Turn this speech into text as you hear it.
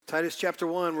Titus chapter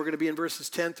 1, we're going to be in verses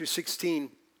 10 through 16.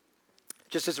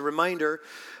 Just as a reminder,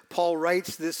 Paul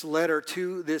writes this letter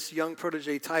to this young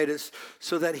protege Titus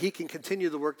so that he can continue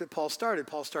the work that Paul started.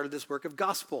 Paul started this work of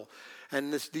gospel.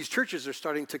 And these churches are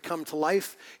starting to come to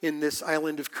life in this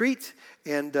island of Crete.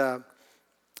 And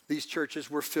these churches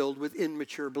were filled with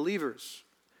immature believers.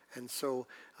 And so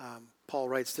Paul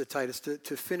writes to Titus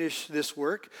to finish this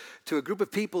work to a group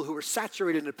of people who were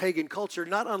saturated in a pagan culture,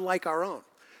 not unlike our own.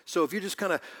 So if you just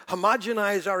kind of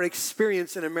homogenize our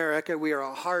experience in America, we are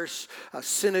a harsh,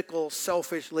 cynical,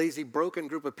 selfish, lazy, broken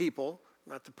group of people,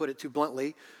 not to put it too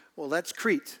bluntly. Well, that's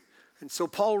Crete. And so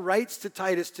Paul writes to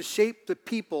Titus to shape the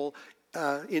people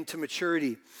into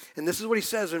maturity. And this is what he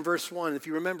says in verse 1. If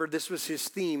you remember, this was his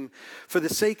theme. For the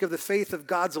sake of the faith of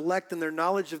God's elect and their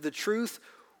knowledge of the truth,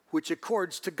 which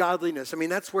accords to godliness. I mean,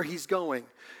 that's where he's going.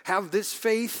 Have this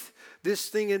faith, this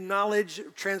thing in knowledge,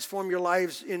 transform your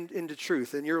lives into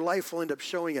truth, and your life will end up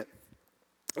showing it.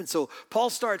 And so Paul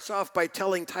starts off by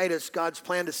telling Titus God's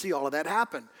plan to see all of that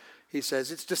happen. He says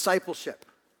it's discipleship,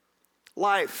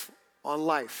 life on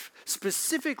life.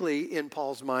 Specifically, in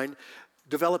Paul's mind,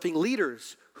 developing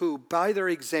leaders who, by their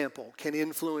example, can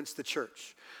influence the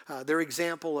church. Their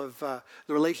example of the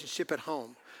relationship at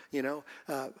home,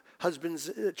 husbands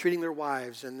treating their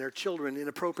wives and their children in an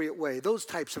appropriate way. Those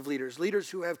types of leaders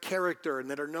who have character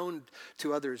and that are known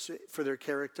to others for their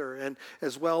character, and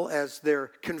as well as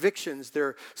their convictions,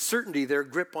 their certainty, their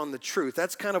grip on the truth.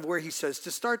 That's kind of where he says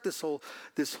to start this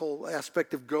whole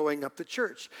aspect of growing up the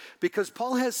church. Because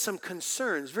Paul has some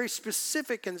concerns, very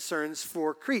specific concerns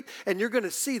for Crete. And you're going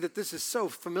to see that this is so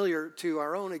familiar to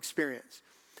our own experience.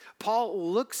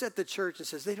 Paul looks at the church and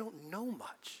says, they don't know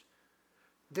much.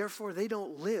 Therefore, they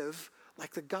don't live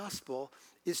like the gospel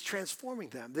is transforming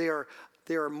them. They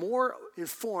are more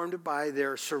informed by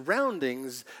their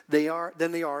surroundings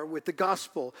than they are with the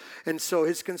gospel. And so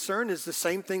his concern is the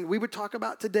same thing we would talk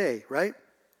about today, right?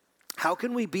 How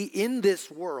can we be in this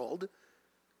world,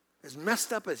 as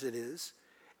messed up as it is,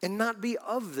 and not be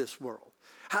of this world?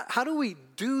 How do we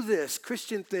do this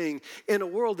Christian thing in a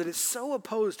world that is so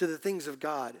opposed to the things of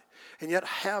God, and yet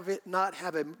have it not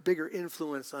have a bigger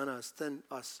influence on us than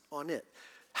us on it?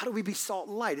 How do we be salt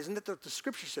and light? Isn't that what the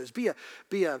scripture says? Be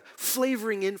a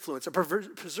flavoring influence, a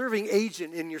preserving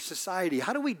agent in your society.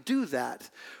 How do we do that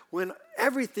when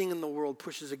everything in the world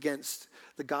pushes against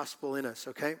the gospel in us,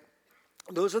 okay?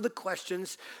 Those are the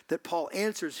questions that Paul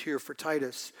answers here for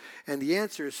Titus. And the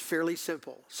answer is fairly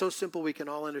simple. So simple we can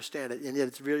all understand it, and yet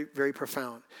it's very, very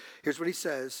profound. Here's what he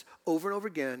says over and over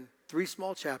again, 3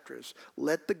 small chapters.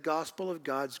 Let the gospel of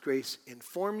God's grace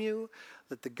inform you.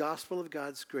 Let the gospel of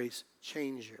God's grace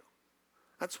change you.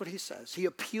 That's what he says. He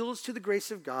appeals to the grace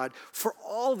of God for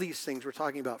all these things we're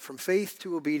talking about, from faith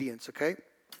to obedience, okay?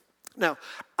 Now,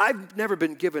 I've never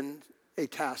been given a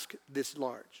task this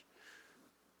large.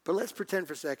 But let's pretend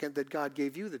for a second that God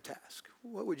gave you the task.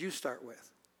 What would you start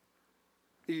with?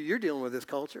 You're dealing with this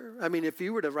culture. I mean, if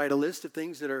you were to write a list of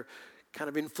things that are kind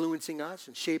of influencing us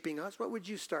and shaping us, what would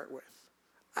you start with?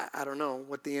 I don't know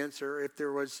what the answer, if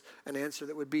there was an answer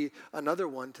that would be another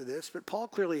one to this, but Paul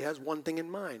clearly has one thing in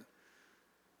mind.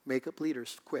 Make up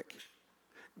leaders quick.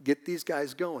 Get these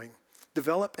guys going.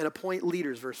 Develop and appoint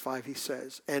leaders, verse 5, he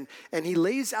says. And he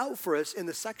lays out for us in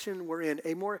the section we're in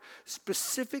a more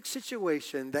specific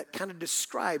situation that kind of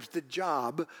describes the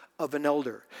job of an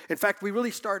elder. In fact, we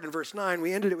really start in verse 9.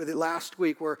 We ended it with it last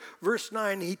week, where verse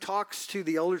 9, he talks to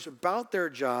the elders about their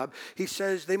job. He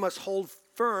says they must hold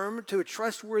firm to a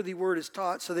trustworthy word is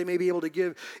taught, so they may be able to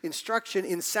give instruction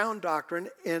in sound doctrine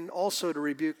and also to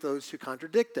rebuke those who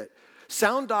contradict it.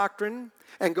 Sound doctrine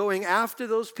and going after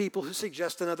those people who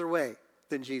suggest another way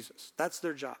than Jesus. That's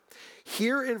their job.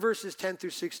 Here in verses 10 through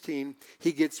 16,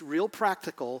 he gets real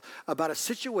practical about a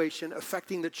situation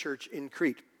affecting the church in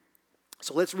Crete.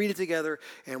 So let's read it together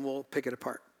and we'll pick it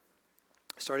apart.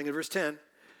 Starting in verse 10.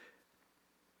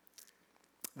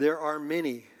 There are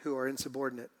many who are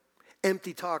insubordinate,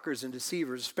 empty talkers and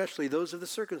deceivers, especially those of the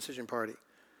circumcision party.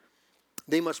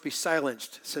 They must be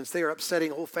silenced, since they are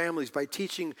upsetting whole families by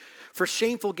teaching for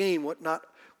shameful gain what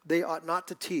they ought not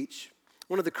to teach.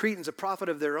 One of the Cretans, a prophet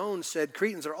of their own, said,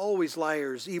 Cretans are always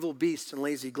liars, evil beasts, and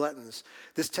lazy gluttons.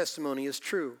 This testimony is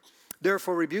true.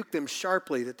 Therefore rebuke them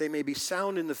sharply, that they may be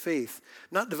sound in the faith,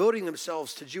 not devoting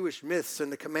themselves to Jewish myths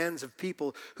and the commands of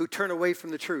people who turn away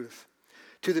from the truth.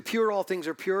 To the pure all things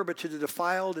are pure, but to the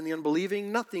defiled and the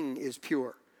unbelieving nothing is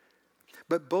pure.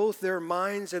 But both their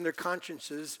minds and their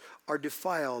consciences are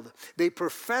defiled. They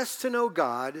profess to know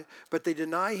God, but they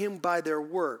deny him by their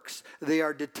works. They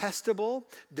are detestable,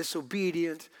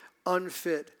 disobedient,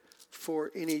 unfit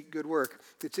for any good work.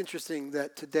 It's interesting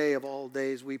that today, of all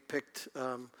days, we picked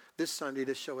this Sunday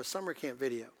to show a summer camp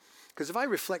video. Because if I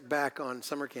reflect back on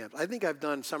summer camps, I think I've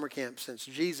done summer camps since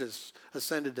Jesus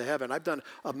ascended to heaven. I've done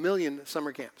 1 million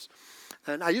summer camps.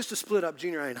 And I used to split up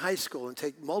junior high and high school and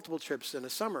take multiple trips in the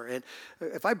summer. And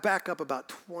if I back up about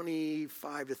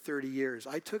 25 to 30 years,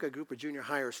 I took a group of junior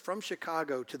highers from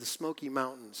Chicago to the Smoky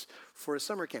Mountains for a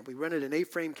summer camp. We rented an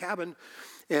A-frame cabin,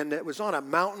 and it was on a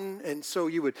mountain. And so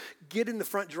you would get in the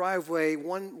front driveway,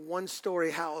 one-story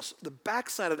house. The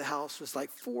backside of the house was like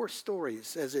 4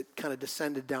 stories as it kind of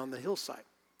descended down the hillside.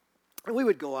 And we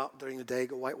would go out during the day,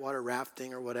 go whitewater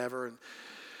rafting or whatever, and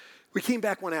we came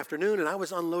back one afternoon, and I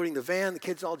was unloading the van. The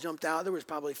kids all jumped out. There was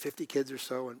probably 50 kids or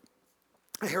so, and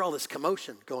I hear all this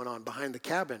commotion going on behind the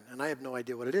cabin, and I have no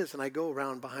idea what it is. And I go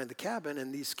around behind the cabin,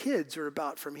 and these kids are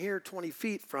about from here 20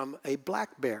 feet from a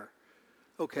black bear.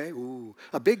 Okay, ooh,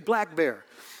 a big black bear.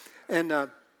 And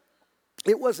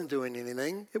it wasn't doing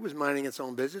anything. It was minding its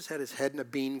own business, had its head in a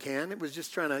bean can. It was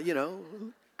just trying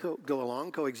to, go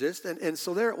along, coexist. And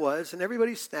so there it was, and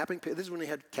everybody's snapping. This is when they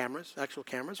had cameras, actual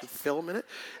cameras with film in it.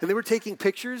 And they were taking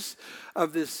pictures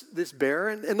of this bear.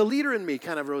 And the leader in me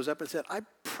kind of rose up and said, I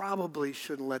probably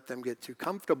shouldn't let them get too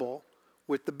comfortable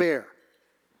with the bear.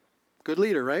 Good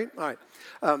leader, right? All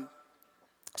right.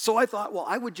 So I thought, well,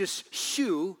 I would just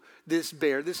shoo this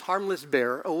bear, this harmless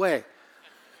bear, away.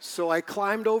 So I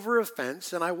climbed over a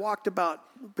fence, and I walked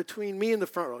about between me and the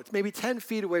front row. It's maybe 10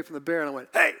 feet away from the bear, and I went,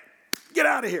 hey, get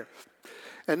out of here.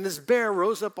 And this bear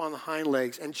rose up on the hind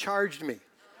legs and charged me.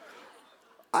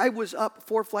 I was up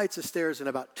 4 flights of stairs in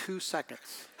about 2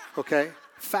 seconds, okay?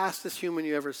 Fastest human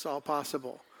you ever saw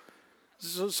possible.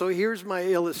 So here's my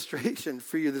illustration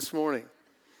for you this morning.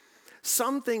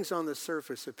 Some things on the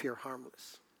surface appear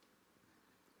harmless,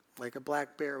 like a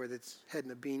black bear with its head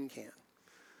in a bean can.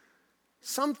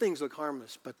 Some things look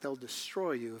harmless, but they'll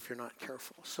destroy you if you're not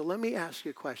careful. So let me ask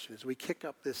you a question as we kick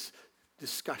up this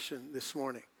discussion this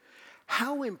morning.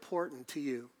 How important to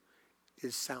you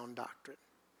is sound doctrine?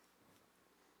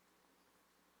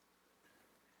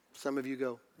 Some of you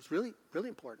go, it's really, really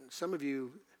important. Some of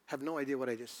you have no idea what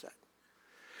I just said.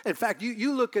 In fact,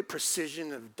 you look at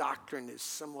precision of doctrine as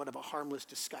somewhat of a harmless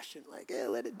discussion, like,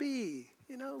 let it be,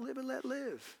 live and let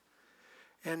live.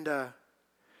 And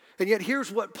yet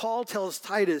here's what Paul tells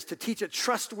Titus to teach a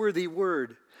trustworthy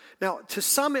word. Now, to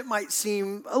some it might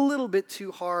seem a little bit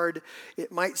too hard.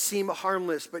 It might seem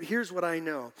harmless, but here's what I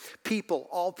know. People,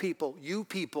 all people, you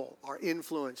people are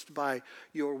influenced by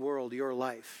your world, your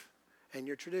life, and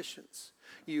your traditions.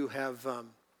 You have,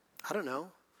 I don't know,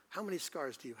 how many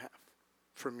scars do you have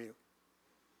from you?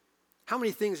 How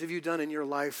many things have you done in your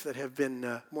life that have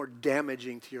been more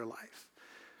damaging to your life?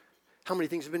 How many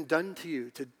things have been done to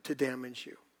you to damage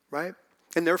you, right?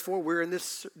 And therefore, we're in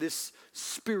this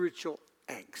spiritual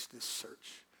angst, this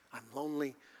search. I'm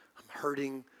lonely, I'm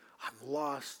hurting, I'm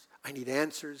lost, I need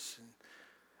answers.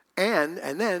 And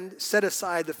then set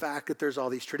aside the fact that there's all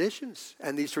these traditions.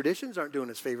 And these traditions aren't doing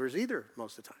us favors either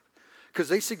most of the time. Because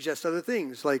they suggest other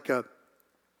things like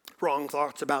wrong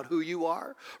thoughts about who you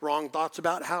are, wrong thoughts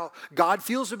about how God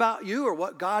feels about you or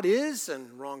what God is,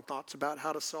 and wrong thoughts about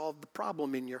how to solve the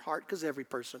problem in your heart, because every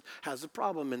person has a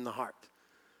problem in the heart.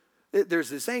 There's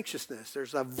this anxiousness,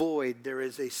 there's a void, there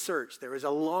is a search, there is a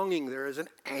longing, there is an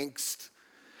angst.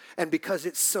 And because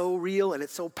it's so real and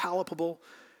it's so palpable,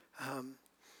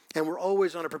 and we're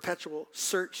always on a perpetual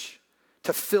search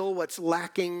to fill what's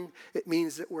lacking, it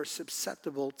means that we're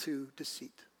susceptible to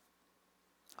deceit.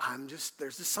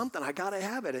 There's this something, I gotta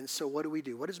have it. And so what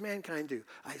do? What does mankind do?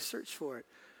 I search for it.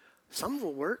 Some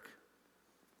will work.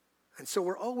 And so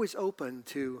we're always open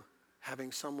to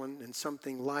having someone and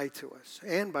something lie to us.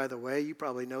 And by the way, you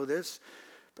probably know this,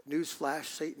 but newsflash,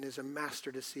 Satan is a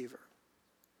master deceiver.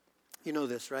 You know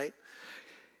this, right?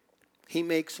 He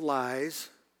makes lies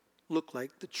look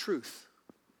like the truth.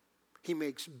 He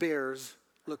makes bears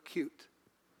look cute,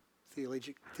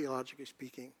 theologically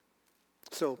speaking.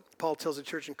 So Paul tells the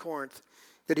church in Corinth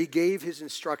that he gave his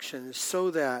instructions so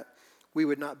that we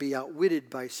would not be outwitted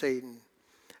by Satan,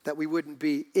 that we wouldn't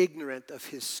be ignorant of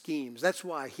his schemes. That's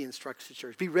why he instructs the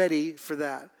church. Be ready for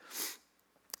that.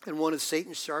 And one of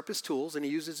Satan's sharpest tools, and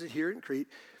he uses it here in Crete,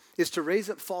 is to raise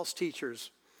up false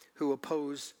teachers who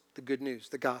oppose the good news,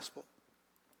 the gospel.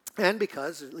 And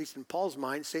because, at least in Paul's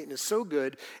mind, Satan is so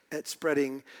good at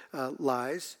spreading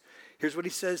lies, here's what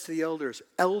he says to the elders.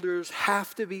 Elders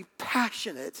have to be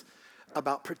passionate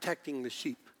about protecting the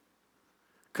sheep,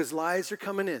 because lies are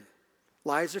coming in.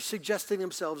 Lies are suggesting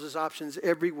themselves as options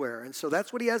everywhere. And so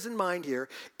that's what he has in mind here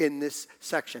in this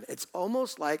section. It's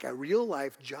almost like a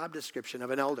real-life job description of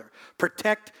an elder.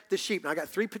 Protect the sheep. Now, I got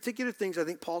 3 particular things I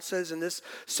think Paul says in this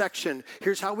section.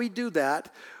 Here's how we do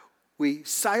that. We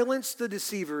silence the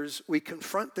deceivers, we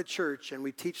confront the church, and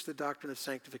we teach the doctrine of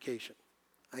sanctification.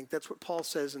 I think that's what Paul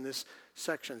says in this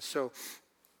section. So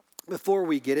before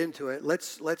we get into it,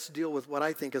 let's deal with what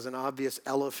I think is an obvious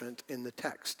elephant in the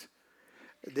text.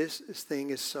 This thing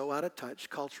is so out of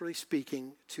touch, culturally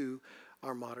speaking, to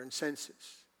our modern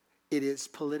senses. It is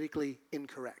politically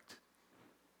incorrect,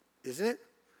 isn't it?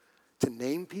 To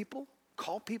name people,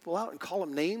 call people out and call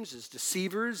them names as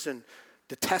deceivers and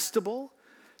detestable.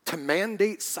 To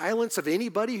mandate silence of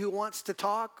anybody who wants to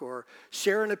talk or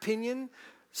share an opinion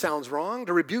sounds wrong.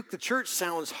 To rebuke the church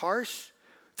sounds harsh.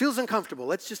 Feels uncomfortable.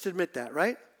 Let's just admit that,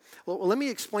 right? Well, let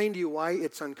me explain to you why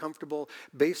it's uncomfortable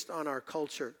based on our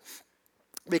culture.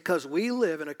 Because we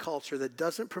live in a culture that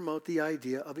doesn't promote the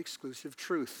idea of exclusive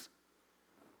truth.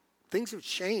 Things have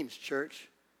changed, church.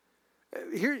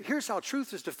 Here's how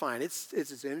truth is defined. It's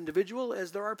as individual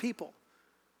as there are people.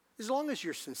 As long as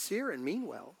you're sincere and mean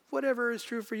well, whatever is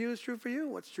true for you is true for you.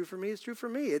 What's true for me is true for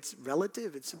me. It's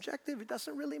relative. It's subjective. It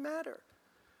doesn't really matter.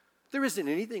 There isn't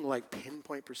anything like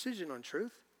pinpoint precision on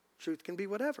truth. Truth can be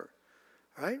whatever,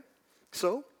 right?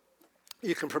 So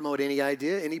you can promote any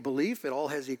idea, any belief. It all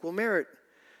has equal merit.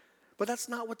 But that's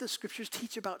not what the scriptures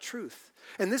teach about truth.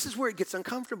 And this is where it gets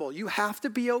uncomfortable. You have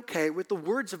to be okay with the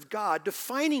words of God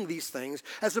defining these things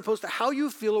as opposed to how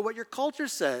you feel or what your culture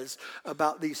says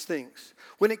about these things.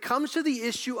 When it comes to the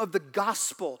issue of the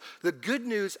gospel, the good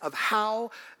news of how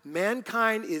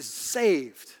mankind is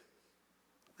saved,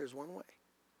 there's one way.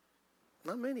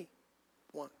 Not many.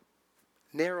 One.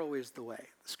 Narrow is the way,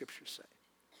 the scriptures say.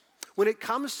 When it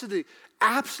comes to the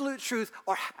absolute truth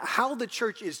or how the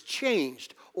church is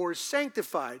changed or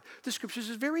sanctified, the scriptures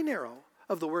is very narrow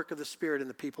of the work of the Spirit and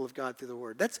the people of God through the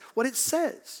Word. That's what it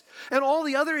says. And all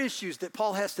the other issues that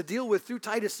Paul has to deal with through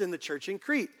Titus in the church in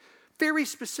Crete, very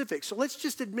specific. So let's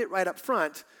just admit right up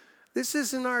front, this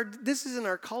isn't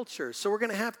our culture. So we're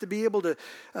going to have to be able to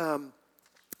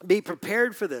be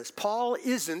prepared for this. Paul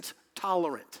isn't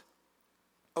tolerant.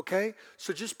 Okay?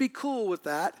 So just be cool with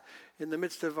that in the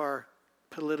midst of our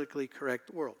politically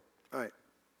correct world. All right.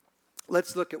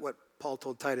 Let's look at what Paul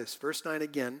told Titus. Verse 9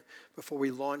 again, before we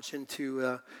launch into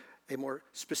a more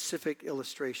specific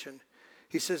illustration.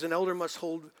 He says, an elder must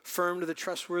hold firm to the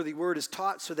trustworthy word as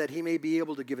taught so that he may be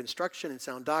able to give instruction in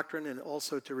sound doctrine and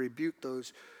also to rebuke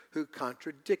those who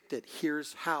contradict it.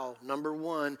 Here's how. Number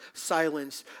 1,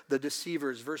 silence the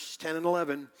deceivers. Verses 10 and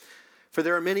 11. For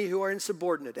there are many who are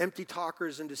insubordinate, empty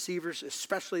talkers and deceivers,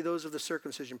 especially those of the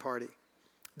circumcision party.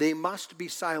 They must be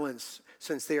silenced,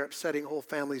 since they are upsetting whole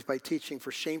families by teaching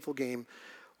for shameful gain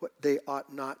what they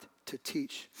ought not to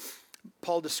teach.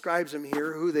 Paul describes them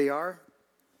here, who they are.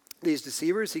 These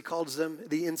deceivers, he calls them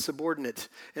the insubordinate.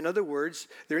 In other words,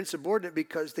 they're insubordinate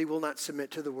because they will not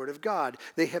submit to the Word of God.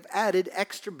 They have added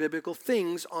extra biblical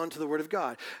things onto the Word of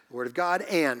God. The Word of God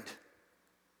and.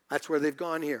 That's where they've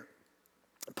gone here.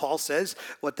 Paul says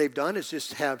what they've done is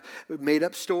just have made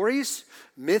up stories,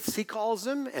 myths he calls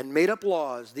them, and made up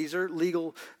laws. These are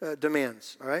legal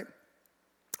demands, all right?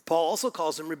 Paul also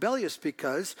calls them rebellious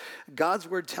because God's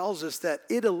word tells us that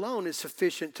it alone is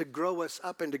sufficient to grow us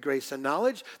up into grace and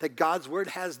knowledge, that God's word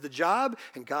has the job,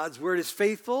 and God's word is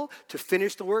faithful to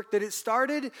finish the work that it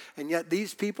started. And yet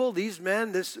these people, these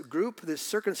men, this group, this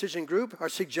circumcision group, are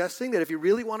suggesting that if you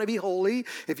really want to be holy,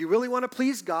 if you really want to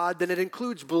please God, then it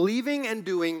includes believing and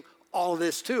doing all of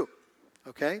this too.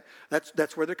 Okay?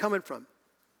 That's where they're coming from.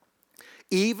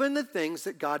 Even the things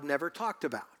that God never talked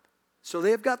about. So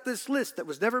they've got this list that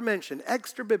was never mentioned,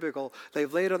 extra biblical.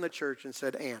 They've laid on the church and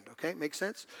said, and. Okay, makes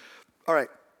sense? All right.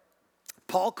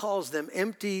 Paul calls them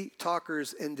empty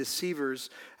talkers and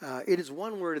deceivers. It is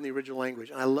one word in the original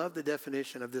language, and I love the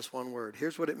definition of this one word.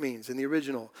 Here's what it means in the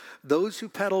original. Those who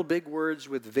peddle big words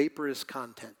with vaporous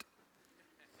content.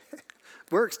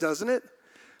 Works, doesn't it?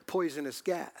 Poisonous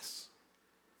gas.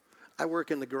 I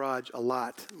work in the garage a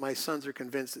lot. My sons are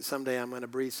convinced that someday I'm going to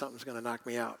breathe something's going to knock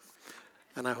me out.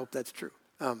 And I hope that's true.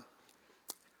 And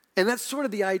that's sort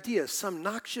of the idea, some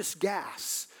noxious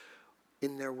gas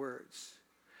in their words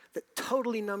that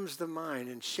totally numbs the mind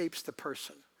and shapes the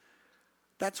person.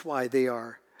 That's why they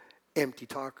are empty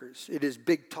talkers. It is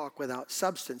big talk without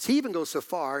substance. He even goes so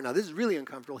far, now this is really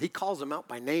uncomfortable, he calls them out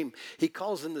by name. He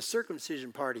calls them the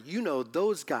circumcision party. You know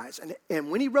those guys.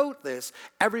 And when he wrote this,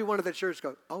 everyone at the church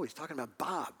goes, oh, he's talking about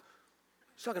Bob.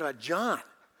 He's talking about John.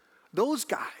 Those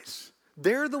guys.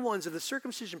 They're the ones of the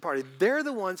circumcision party. They're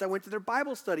the ones I went to their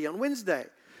Bible study on Wednesday.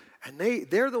 And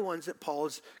they're the ones that Paul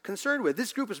is concerned with.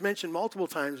 This group is mentioned multiple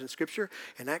times in Scripture,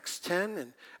 in Acts 10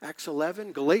 and Acts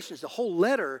 11, Galatians. The whole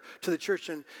letter to the church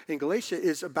in Galatia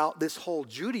is about this whole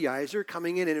Judaizer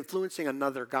coming in and influencing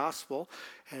another gospel.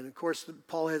 And of course,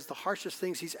 Paul has the harshest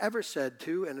things he's ever said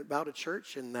to and about a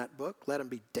church in that book. Let them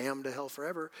be damned to hell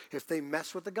forever if they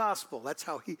mess with the gospel. That's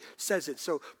how he says it.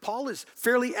 So Paul is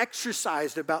fairly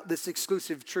exercised about this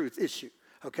exclusive truth issue,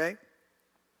 okay?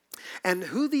 And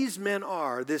who these men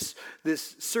are, this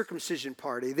circumcision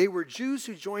party, they were Jews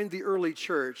who joined the early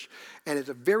church, and it's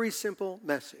a very simple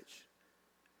message.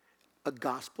 A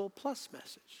gospel plus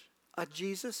message. A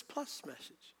Jesus plus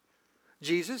message.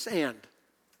 Jesus and,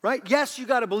 right? Yes, you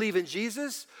got to believe in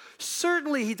Jesus.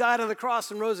 Certainly he died on the cross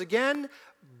and rose again,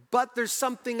 but there's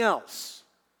something else.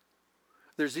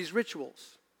 There's these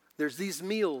rituals. There's these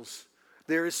meals.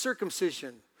 There is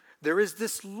circumcision. There is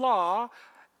this law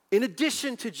in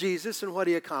addition to Jesus and what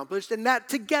he accomplished, and that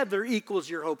together equals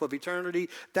your hope of eternity.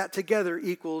 That together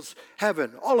equals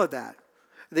heaven. All of that.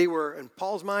 They were, in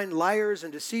Paul's mind, liars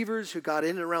and deceivers who got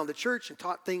in and around the church and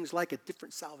taught things like a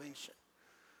different salvation.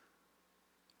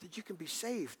 That you can be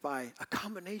saved by a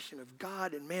combination of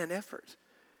God and man effort.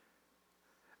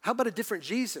 How about a different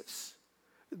Jesus?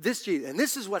 This Jesus, and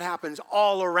this is what happens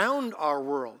all around our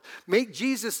world. Make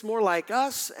Jesus more like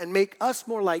us and make us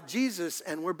more like Jesus,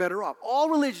 and we're better off. All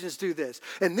religions do this.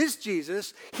 And this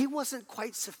Jesus, he wasn't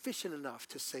quite sufficient enough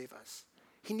to save us.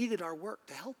 He needed our work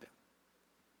to help him.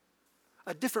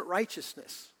 A different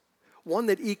righteousness. One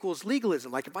that equals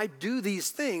legalism. Like if I do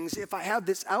these things, if I have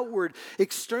this outward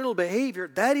external behavior,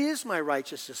 that is my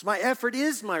righteousness. My effort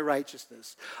is my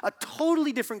righteousness. A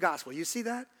totally different gospel. You see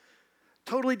that?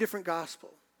 Totally different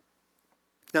gospel.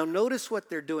 Now notice what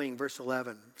they're doing, verse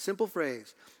 11. Simple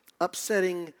phrase,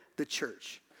 upsetting the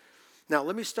church. Now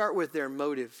let me start with their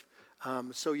motive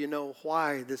so you know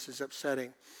why this is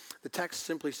upsetting. The text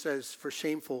simply says, for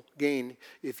shameful gain.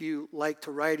 If you like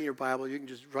to write in your Bible, you can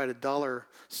just write a dollar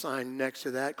sign next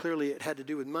to that. Clearly it had to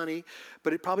do with money,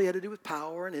 but it probably had to do with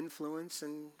power and influence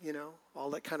and, all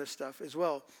that kind of stuff as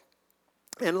well.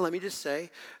 And let me just say,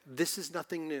 this is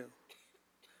nothing new.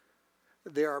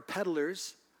 There are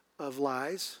peddlers of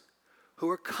lies who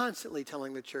are constantly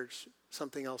telling the church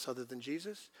something else other than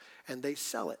Jesus, and they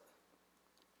sell it.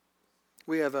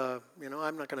 We have I'm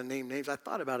not going to name names. I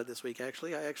thought about it this week,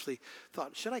 actually. I actually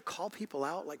thought, should I call people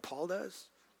out like Paul does?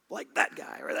 Like that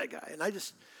guy or that guy? And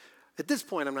at this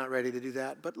point, I'm not ready to do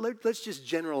that. But let's just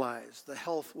generalize the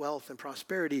health, wealth, and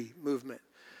prosperity movement.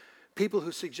 People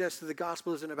who suggest that the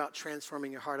gospel isn't about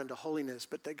transforming your heart unto holiness,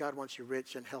 but that God wants you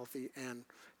rich and healthy and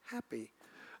happy.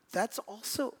 That's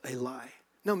also a lie.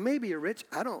 Now, maybe you're rich,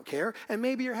 I don't care, and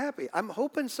maybe you're happy. I'm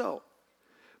hoping so.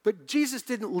 But Jesus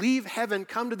didn't leave heaven,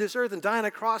 come to this earth, and die on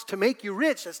a cross to make you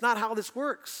rich. That's not how this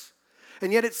works.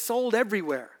 And yet it's sold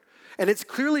everywhere. And it's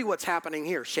clearly what's happening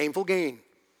here, shameful gain.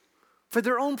 For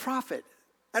their own profit.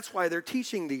 That's why they're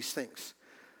teaching these things.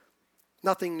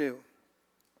 Nothing new.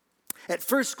 At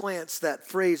first glance, that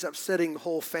phrase, upsetting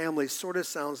whole families, sort of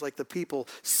sounds like the people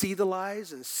see the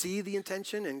lies and see the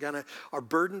intention and kind of are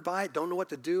burdened by it, don't know what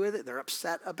to do with it. They're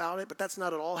upset about it, but that's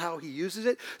not at all how he uses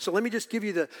it. So let me just give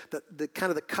you the kind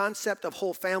of the concept of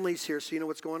whole families here so you know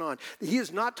what's going on. He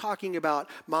is not talking about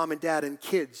mom and dad and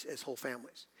kids as whole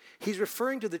families. He's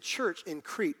referring to the church in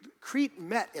Crete. Crete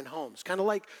met in homes, kind of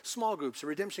like small groups or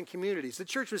redemption communities. The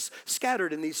church was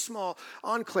scattered in these small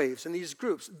enclaves and these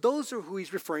groups. Those are who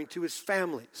he's referring to as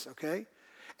families, okay?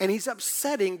 And he's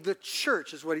upsetting the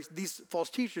church is what these false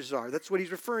teachers are. That's what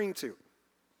he's referring to.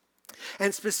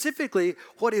 And specifically,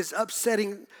 what is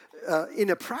upsetting in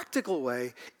a practical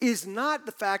way is not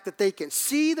the fact that they can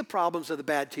see the problems of the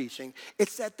bad teaching.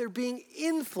 It's that they're being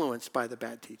influenced by the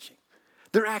bad teaching.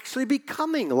 They're actually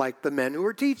becoming like the men who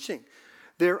are teaching.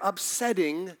 They're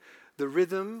upsetting the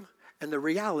rhythm and the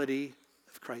reality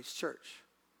of Christ's church.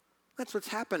 That's what's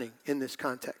happening in this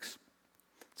context.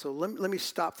 So let me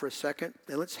stop for a second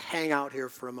and let's hang out here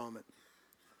for a moment.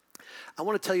 I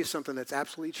want to tell you something that's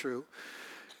absolutely true,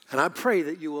 and I pray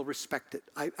that you will respect it.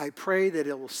 I pray that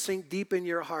it will sink deep in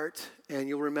your heart and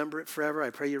you'll remember it forever. I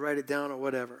pray you write it down or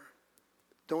whatever.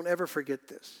 Don't ever forget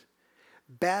this.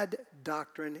 Bad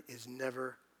doctrine is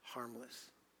never harmless.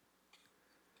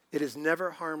 It is never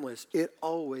harmless. It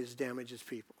always damages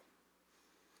people.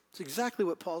 It's exactly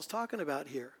what Paul's talking about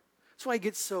here. That's why he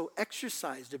gets so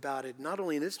exercised about it, not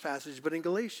only in this passage, but in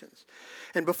Galatians.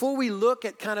 And before we look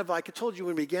at kind of, like I told you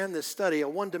when we began this study, a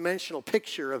one-dimensional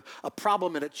picture of a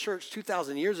problem in a church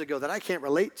 2,000 years ago that I can't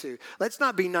relate to, let's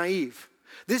not be naive.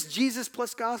 This Jesus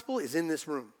plus gospel is in this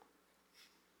room.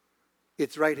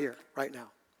 It's right here, right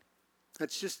now.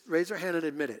 Let's just raise our hand and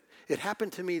admit it. It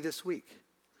happened to me this week.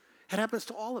 It happens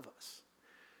to all of us.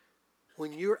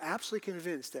 When you're absolutely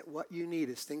convinced that what you need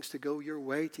is things to go your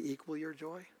way to equal your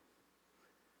joy,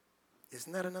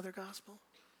 isn't that another gospel?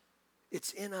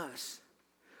 It's in us.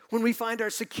 When we find our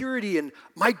security in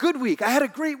my good week, I had a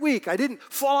great week. I didn't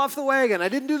fall off the wagon. I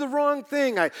didn't do the wrong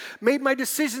thing. I made my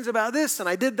decisions about this and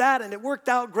I did that and it worked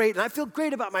out great. And I feel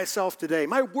great about myself today.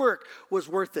 My work was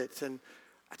worth it. And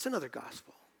that's another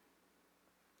gospel.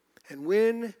 And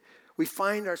when we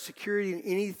find our security in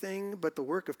anything but the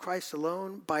work of Christ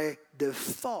alone, by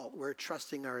default, we're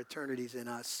trusting our eternities in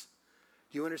us.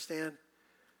 Do you understand?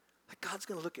 Like God's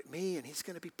going to look at me and he's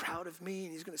going to be proud of me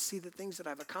and he's going to see the things that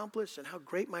I've accomplished and how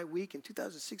great my week in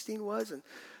 2016 was. And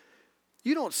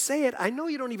you don't say it. I know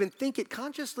you don't even think it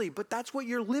consciously, but that's what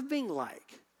you're living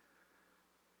like.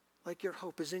 Like your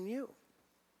hope is in you.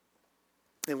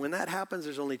 And when that happens,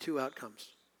 there's only two outcomes: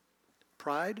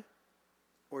 pride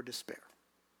or despair.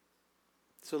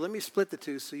 So let me split the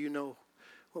two so you know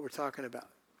what we're talking about.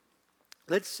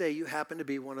 Let's say you happen to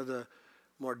be one of the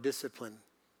more disciplined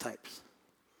types.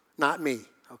 Not me,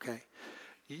 okay?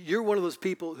 You're one of those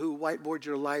people who whiteboard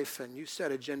your life and you set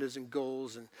agendas and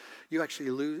goals and you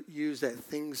actually use that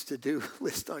things to do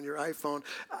list on your iPhone.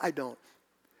 I don't.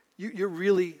 You're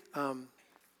really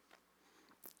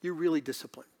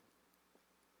disciplined.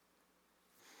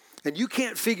 And you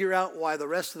can't figure out why the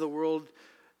rest of the world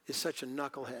is such a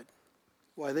knucklehead,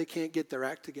 why they can't get their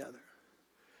act together.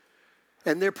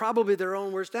 And they're probably their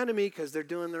own worst enemy because they're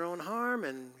doing their own harm,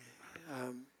 and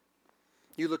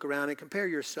you look around and compare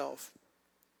yourself,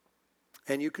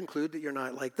 and you conclude that you're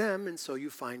not like them, and so you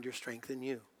find your strength in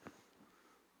you.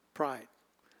 Pride.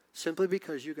 Simply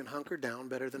because you can hunker down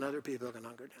better than other people can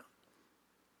hunker down.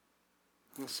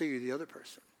 I'll see you the other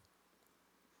person.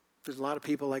 There's a lot of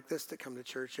people like this that come to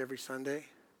church every Sunday.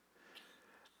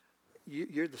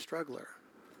 You're the struggler.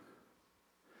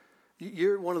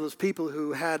 You're one of those people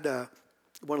who had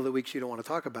one of the weeks you don't want to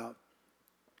talk about.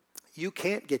 You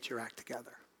can't get your act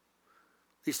together.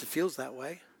 At least it feels that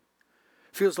way.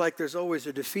 It feels like there's always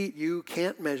a defeat. You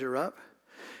can't measure up.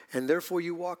 And therefore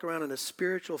you walk around in a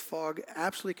spiritual fog,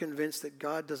 absolutely convinced that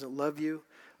God doesn't love you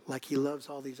like he loves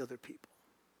all these other people.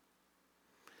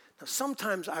 Now,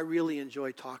 sometimes I really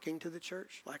enjoy talking to the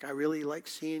church. Like I really like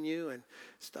seeing you and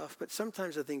stuff. But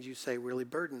sometimes the things you say really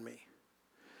burden me.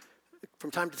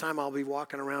 From time to time, I'll be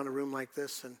walking around a room like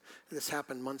this, and this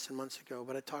happened months and months ago,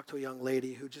 but I talked to a young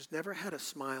lady who just never had a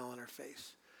smile on her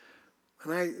face.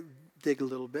 And I dig a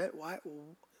little bit. Why? Are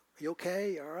you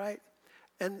okay? All right?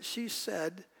 And she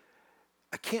said,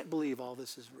 I can't believe all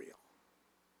this is real.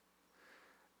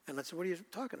 And I said, what are you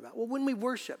talking about? Well, when we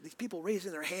worship, these people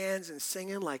raising their hands and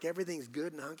singing like everything's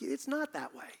good and hunky, it's not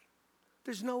that way.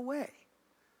 There's no way.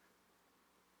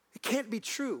 It can't be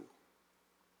true.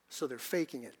 So they're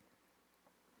faking it.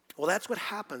 Well, that's what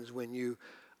happens when you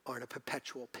are in a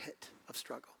perpetual pit of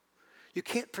struggle. You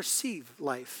can't perceive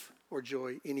life or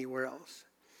joy anywhere else.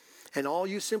 And all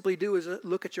you simply do is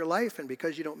look at your life, and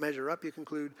because you don't measure up, you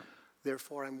conclude,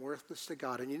 therefore, I'm worthless to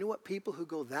God. And you know what people who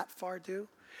go that far do?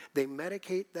 They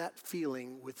medicate that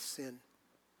feeling with sin.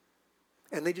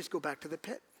 And they just go back to the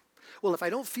pit. Well, if I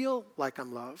don't feel like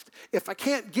I'm loved, if I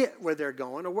can't get where they're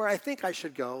going or where I think I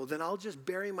should go, then I'll just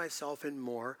bury myself in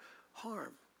more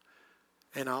harm.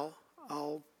 And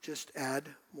I'll just add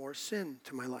more sin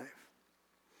to my life.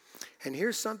 And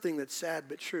here's something that's sad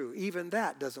but true. Even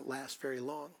that doesn't last very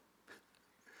long.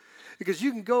 Because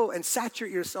you can go and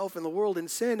saturate yourself in the world in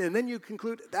sin, and then you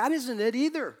conclude, that isn't it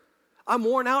either. I'm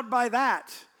worn out by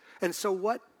that. And so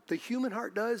what the human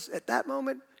heart does at that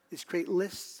moment is create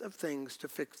lists of things to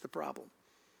fix the problem.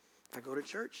 If I go to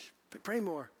church, if I pray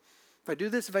more. If I do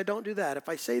this, if I don't do that. If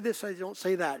I say this, I don't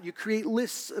say that. You create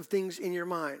lists of things in your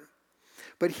mind.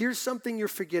 But here's something you're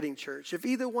forgetting, church. If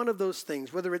either one of those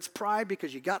things, whether it's pride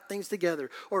because you got things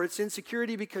together, or it's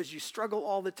insecurity because you struggle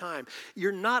all the time,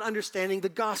 you're not understanding the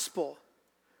gospel.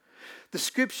 The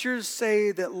scriptures say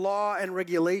that law and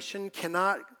regulation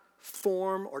cannot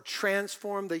form or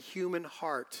transform the human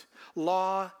heart.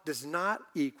 Law does not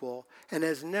equal and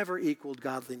has never equaled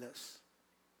godliness.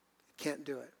 It can't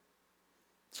do it.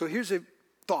 So here's a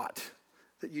thought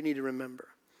that you need to remember.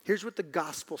 Here's what the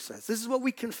gospel says. This is what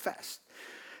we confess.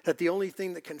 That the only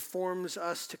thing that conforms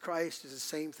us to Christ is the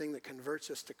same thing that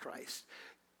converts us to Christ.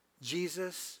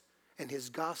 Jesus and his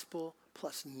gospel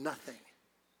plus nothing.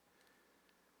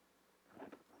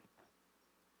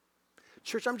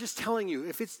 Church, I'm just telling you,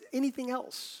 if it's anything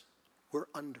else, we're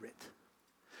under it.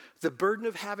 The burden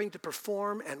of having to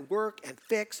perform and work and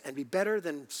fix and be better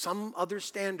than some other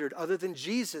standard other than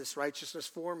Jesus' righteousness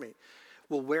for me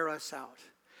will wear us out.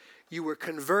 You were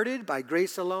converted by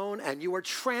grace alone, and you are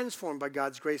transformed by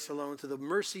God's grace alone to the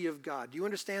mercy of God. Do you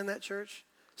understand that, church?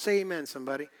 Say amen,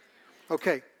 somebody.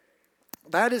 Okay.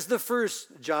 That is the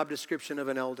first job description of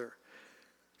an elder.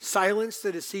 Silence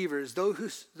the deceivers,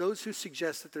 those who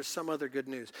suggest that there's some other good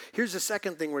news. Here's the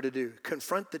second thing we're to do.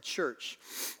 Confront the church.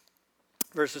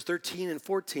 Verses 13 and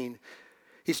 14.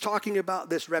 He's talking about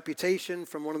this reputation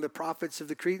from one of the prophets of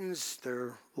the Cretans.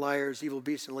 They're liars, evil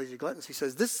beasts, and lazy gluttons. He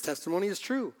says, this testimony is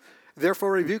true.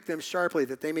 Therefore rebuke them sharply,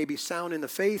 that they may be sound in the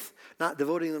faith, not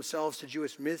devoting themselves to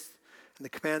Jewish myth and the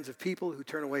commands of people who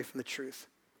turn away from the truth.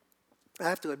 I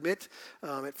have to admit,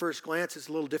 at first glance, it's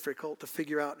a little difficult to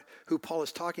figure out who Paul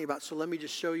is talking about. So let me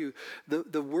just show you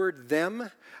the word them.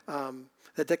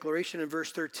 That declaration in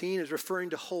verse 13 is referring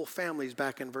to whole families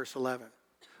back in verse 11.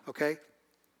 Okay?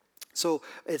 So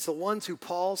it's the ones who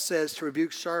Paul says to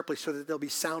rebuke sharply so that they'll be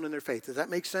sound in their faith. Does that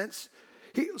make sense?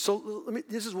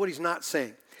 This is what he's not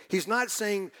saying. He's not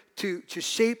saying to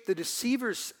shape the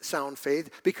deceiver's sound faith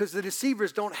because the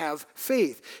deceivers don't have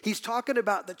faith. He's talking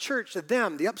about the church,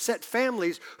 the upset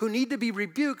families who need to be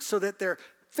rebuked so that their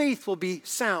faith will be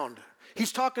sound.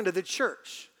 He's talking to the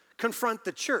church. Confront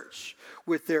the church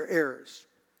with their errors.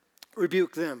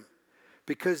 Rebuke them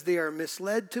because they are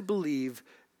misled to believe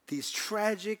these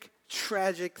tragic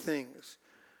things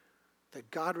that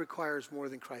God requires more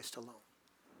than Christ alone.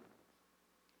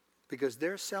 Because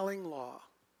they're selling law,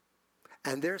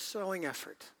 and they're selling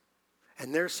effort,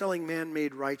 and they're selling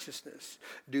man-made righteousness.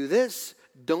 Do this,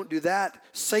 don't do that.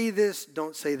 Say this,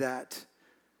 don't say that.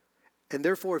 And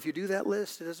therefore, if you do that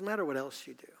list, it doesn't matter what else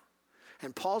you do.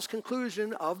 And Paul's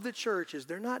conclusion of the church is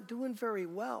they're not doing very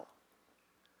well.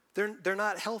 They're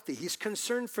not healthy. He's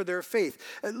concerned for their faith.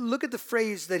 Look at the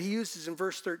phrase that he uses in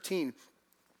verse 13.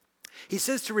 He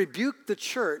says to rebuke the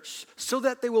church so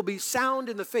that they will be sound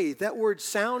in the faith. That word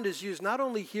sound is used not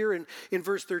only here in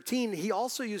verse 13, he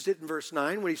also used it in verse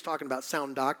 9 when he's talking about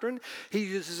sound doctrine. He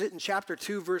uses it in chapter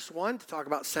 2, verse 1 to talk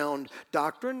about sound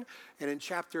doctrine. And in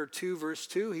chapter 2, verse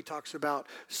 2, he talks about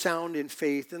sound in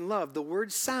faith and love. The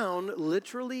word sound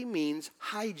literally means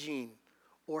hygiene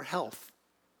or health.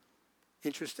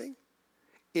 Interesting.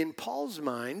 In Paul's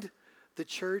mind, the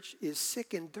church is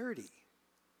sick and dirty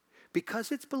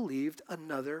because it's believed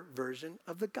another version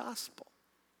of the gospel.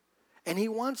 And he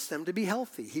wants them to be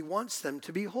healthy. He wants them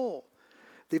to be whole.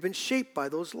 They've been shaped by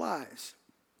those lies.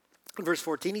 In verse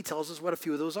 14, he tells us what a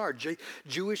few of those are.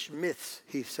 Jewish myths,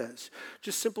 he says.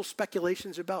 Just simple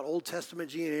speculations about Old Testament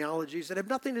genealogies that have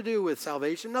nothing to do with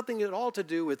salvation, nothing at all to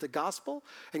do with the gospel,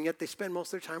 and yet they spend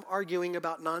most of their time arguing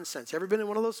about nonsense. Ever been in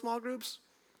one of those small groups?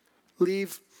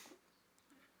 Leave.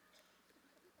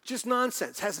 Just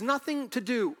nonsense. Has nothing to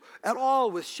do at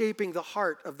all with shaping the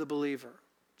heart of the believer.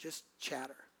 Just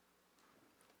chatter.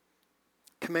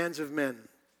 Commands of men.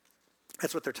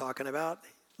 That's what they're talking about.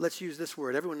 Let's use this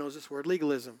word. Everyone knows this word,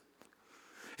 legalism.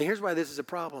 And here's why this is a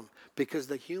problem. Because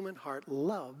the human heart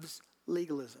loves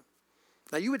legalism.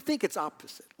 Now, you would think it's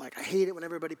opposite. Like, I hate it when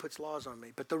everybody puts laws on me.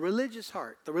 But the religious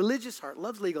heart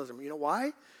loves legalism. You know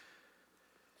why?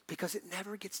 Because it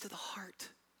never gets to the heart.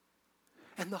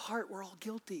 And the heart, we're all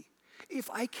guilty. If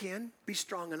I can be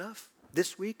strong enough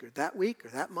this week or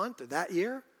that month or that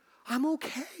year, I'm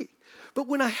okay. But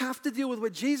when I have to deal with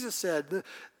what Jesus said,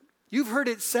 you've heard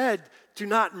it said, do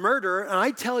not murder. And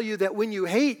I tell you that when you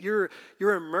hate, you're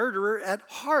a murderer at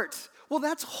heart. Well,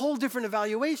 that's a whole different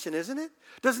evaluation, isn't it?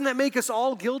 Doesn't that make us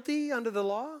all guilty under the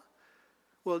law?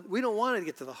 Well, we don't want to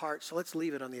get to the heart, so let's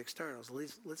leave it on the externals.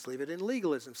 Let's leave it in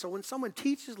legalism. So when someone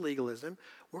teaches legalism,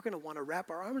 we're going to want to wrap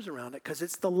our arms around it because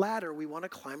it's the ladder we want to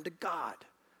climb to God.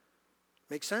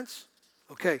 Make sense?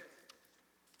 Okay.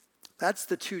 That's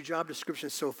the 2 job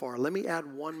descriptions so far. Let me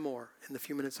add one more in the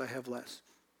few minutes I have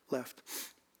left.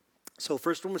 So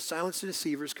first one was silence the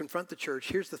deceivers, confront the church.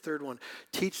 Here's the third one.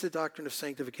 Teach the doctrine of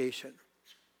sanctification.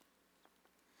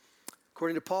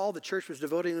 According to Paul, the church was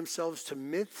devoting themselves to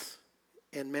myths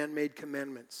and man-made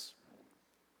commandments.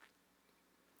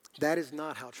 That is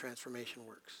not how transformation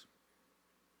works.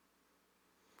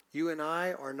 You and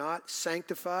I are not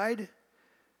sanctified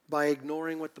by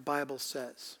ignoring what the Bible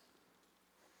says.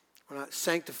 We're not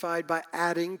sanctified by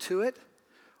adding to it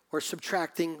or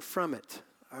subtracting from it.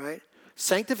 All right?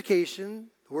 Sanctification,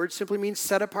 the word simply means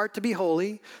set apart to be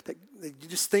holy. That you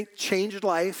just think changed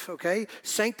life, okay?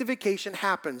 Sanctification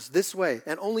happens this way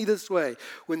and only this way.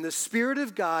 When the Spirit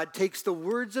of God takes the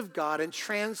words of God and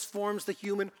transforms the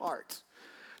human heart.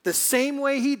 The same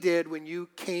way he did when you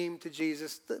came to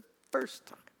Jesus the first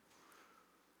time.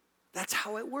 That's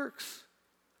how it works.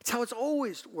 That's how it's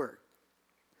always worked.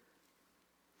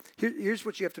 Here's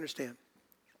what you have to understand.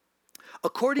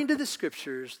 According to the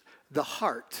scriptures, the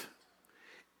heart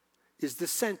is the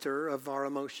center of our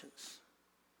emotions,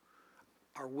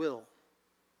 our will,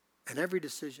 and every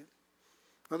decision.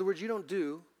 In other words, you don't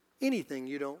do anything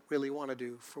you don't really want to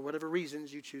do for whatever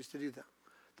reasons you choose to do them.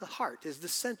 The heart is the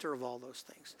center of all those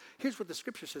things. Here's what the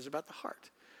scripture says about the heart.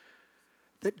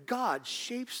 That God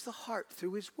shapes the heart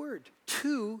through his word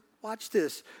to, watch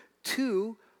this,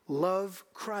 to love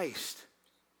Christ.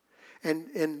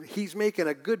 And he's making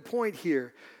a good point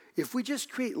here. If we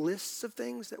just create lists of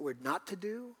things that we're not to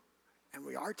do and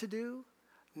we are to do,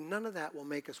 none of that will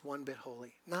make us one bit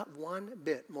holy. Not one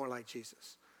bit more like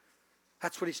Jesus.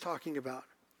 That's what he's talking about.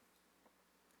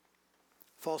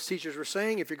 False teachers were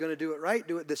saying, if you're going to do it right,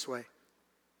 do it this way.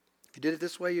 If you did it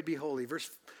this way, you'd be holy. Verse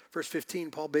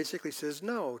 15, Paul basically says,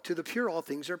 no, to the pure all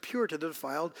things are pure, to the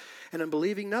defiled and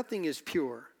unbelieving nothing is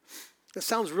pure. That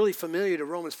sounds really familiar to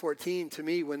Romans 14 to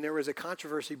me when there was a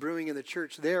controversy brewing in the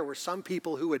church there where some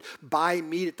people who would buy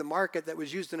meat at the market that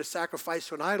was used in a sacrifice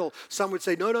to an idol, some would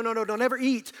say, no, don't ever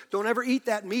eat. Don't ever eat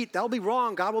that meat. That'll be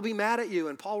wrong. God will be mad at you.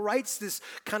 And Paul writes this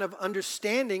kind of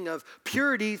understanding of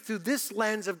purity through this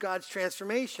lens of God's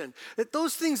transformation, that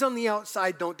those things on the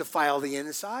outside don't defile the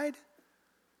inside.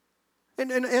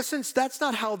 And in essence, that's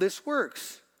not how this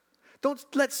works. Don't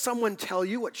let someone tell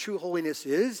you what true holiness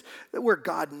is, that where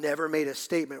God never made a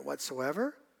statement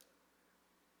whatsoever.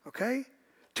 Okay?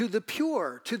 To the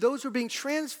pure, to those who are being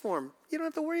transformed, you don't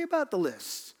have to worry about the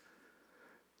lists,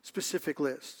 specific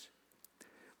lists.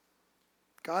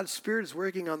 God's Spirit is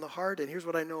working on the heart, and here's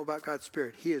what I know about God's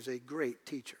Spirit. He is a great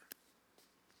teacher.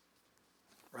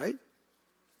 Right?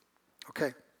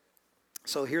 Okay.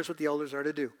 So here's what the elders are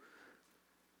to do.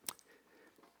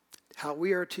 How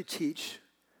we are to teach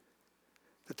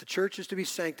that the church is to be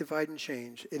sanctified and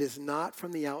changed. It is not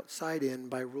from the outside in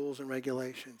by rules and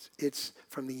regulations. It's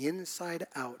from the inside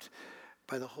out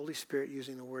by the Holy Spirit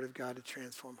using the Word of God to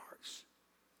transform hearts.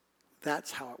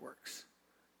 That's how it works.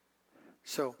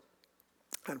 So,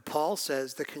 and Paul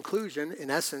says the conclusion, in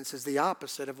essence, is the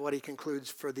opposite of what he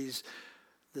concludes for this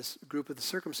group of the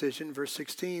circumcision. Verse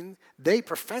 16, they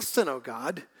profess to know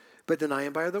God, but deny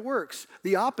him by their works.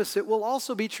 The opposite will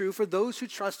also be true for those who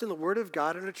trust in the word of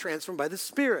God and are transformed by the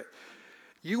Spirit.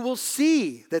 You will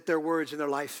see that their words and their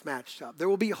life matched up. There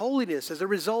will be holiness as a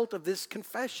result of this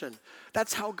confession.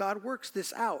 That's how God works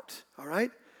this out, all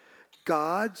right?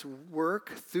 God's work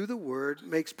through the word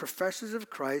makes professors of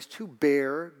Christ who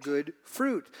bear good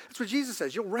fruit. That's what Jesus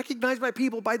says. You'll recognize my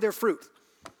people by their fruit.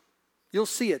 You'll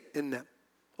see it in them.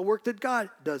 A work that God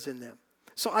does in them.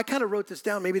 So I kind of wrote this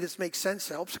down. Maybe this makes sense,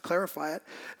 helps clarify it.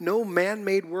 No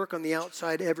man-made work on the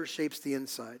outside ever shapes the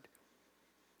inside.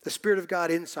 The Spirit of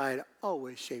God inside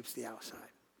always shapes the outside.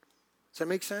 Does that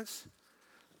make sense?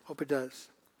 Hope it does.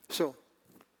 So,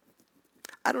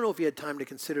 I don't know if you had time to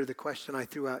consider the question I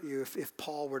threw at you. If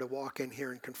Paul were to walk in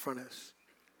here and confront us,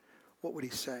 what would he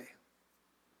say?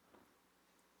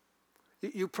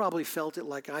 You probably felt it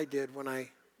like I did when I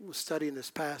was studying this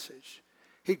passage.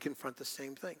 He'd confront the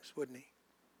same things, wouldn't he?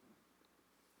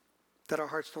 That our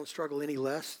hearts don't struggle any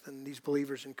less than these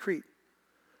believers in Crete.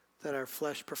 That our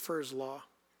flesh prefers law.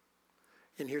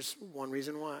 And here's one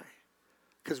reason why.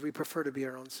 Because we prefer to be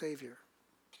our own Savior.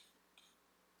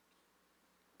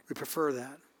 We prefer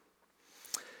that.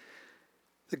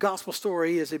 The gospel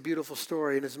story is a beautiful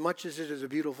story. And as much as it is a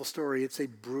beautiful story, it's a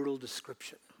brutal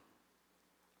description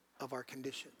of our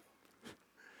condition.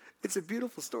 It's a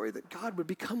beautiful story that God would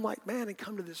become like man and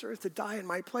come to this earth to die in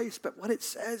my place. But what it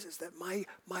says is that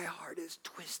my heart is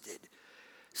twisted,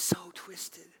 so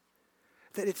twisted,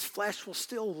 that its flesh will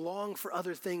still long for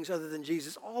other things other than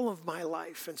Jesus all of my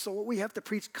life. And so what we have to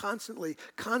preach constantly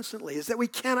is that we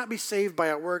cannot be saved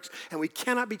by our works and we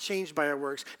cannot be changed by our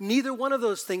works. Neither one of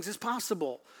those things is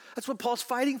possible. That's what Paul's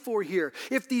fighting for here.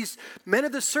 If these men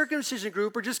of the circumcision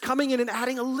group are just coming in and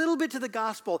adding a little bit to the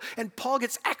gospel, and Paul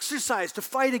gets exercised to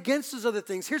fight against those other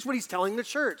things, here's what he's telling the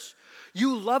church.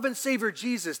 You love and savor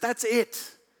Jesus. That's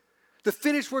it. The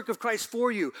finished work of Christ for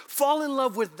you. Fall in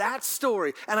love with that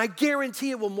story, and I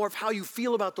guarantee it will morph how you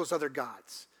feel about those other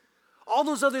gods. All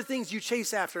those other things you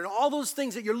chase after, and all those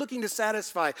things that you're looking to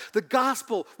satisfy, the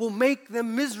gospel will make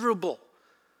them miserable,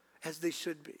 as they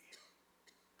should be.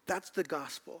 That's the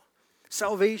gospel.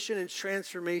 Salvation and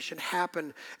transformation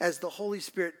happen as the Holy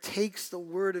Spirit takes the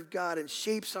Word of God and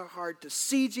shapes our heart to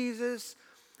see Jesus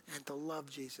and to love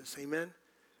Jesus. Amen?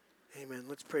 Amen.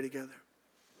 Let's pray together.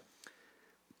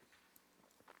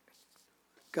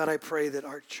 God, I pray that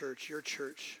our church, your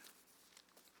church,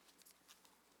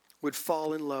 would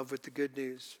fall in love with the good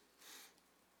news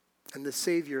and the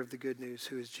Savior of the good news,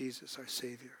 who is Jesus, our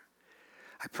Savior.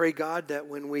 I pray, God, that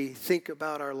when we think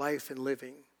about our life and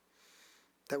living,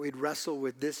 that we'd wrestle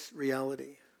with this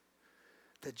reality,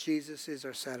 that Jesus is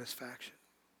our satisfaction.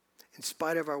 In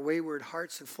spite of our wayward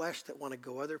hearts and flesh that want to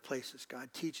go other places, God,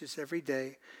 teach us every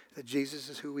day that Jesus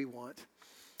is who we want.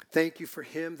 Thank you for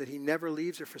him, that he never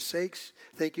leaves or forsakes.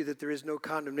 Thank you that there is no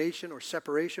condemnation or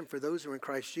separation for those who are in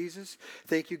Christ Jesus.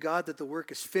 Thank you, God, that the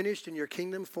work is finished in your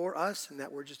kingdom for us and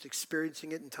that we're just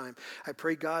experiencing it in time. I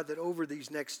pray, God, that over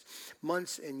these next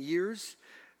months and years,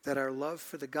 that our love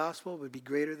for the gospel would be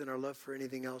greater than our love for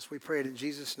anything else. We pray it in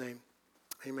Jesus' name.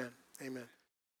 Amen. Amen.